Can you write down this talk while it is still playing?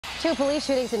Two police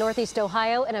shootings in Northeast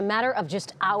Ohio in a matter of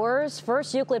just hours.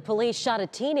 First, Euclid police shot a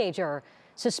teenager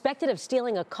suspected of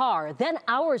stealing a car. Then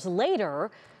hours later,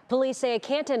 police say a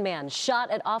Canton man shot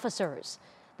at officers.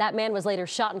 That man was later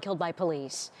shot and killed by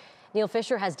police. Neil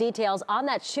Fisher has details on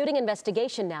that shooting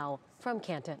investigation now from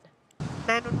Canton.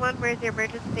 911, where's the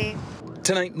emergency?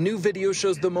 Tonight, new video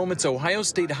shows the moments Ohio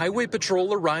State Highway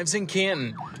Patrol arrives in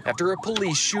Canton after a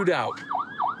police shootout.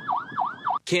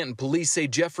 Canton police say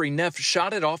Jeffrey Neff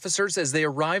shot at officers as they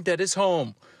arrived at his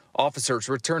home. Officers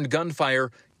returned gunfire,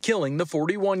 killing the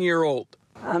 41-year-old.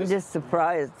 I'm just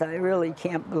surprised. I really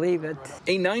can't believe it.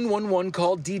 A 911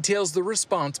 call details the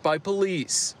response by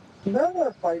police.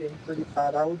 They're fighting pretty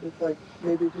bad. I was just like,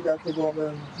 maybe if you guys could go over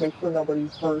and make sure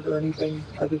nobody's hurt or anything.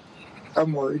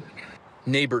 I'm worried.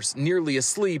 Neighbors nearly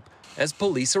asleep as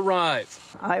police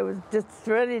arrive. I was just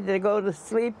ready to go to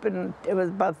sleep, and it was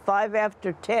about 5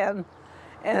 after 10.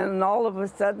 And all of a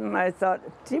sudden I thought,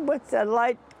 gee, what's that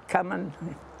light coming?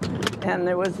 And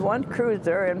there was one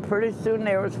cruiser, and pretty soon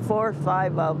there was 4 or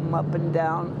 5 of them up and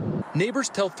down. Neighbors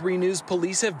tell 3 News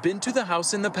police have been to the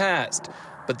house in the past,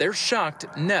 but they're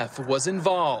shocked Neff was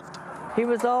involved. He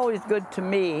was always good to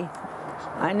me.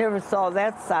 I never saw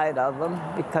that side of him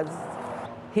because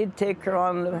he'd take her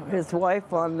on, his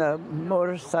wife on the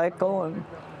motorcycle, and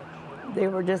they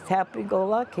were just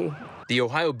happy-go-lucky. The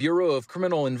Ohio Bureau of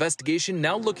Criminal Investigation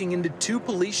now looking into 2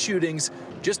 police shootings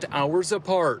just hours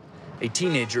apart. A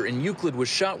teenager in Euclid was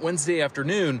shot Wednesday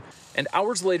afternoon, and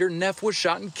hours later, Neff was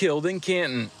shot and killed in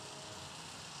Canton.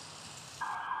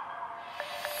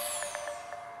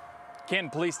 Canton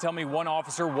police tell me one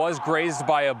officer was grazed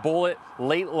by a bullet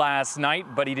late last night,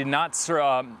 but he did not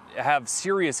have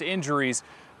serious injuries.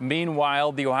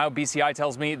 Meanwhile, the Ohio BCI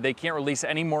tells me they can't release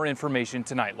any more information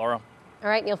tonight. Laura. All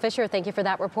right, Neil Fisher, thank you for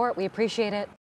that report. We appreciate it.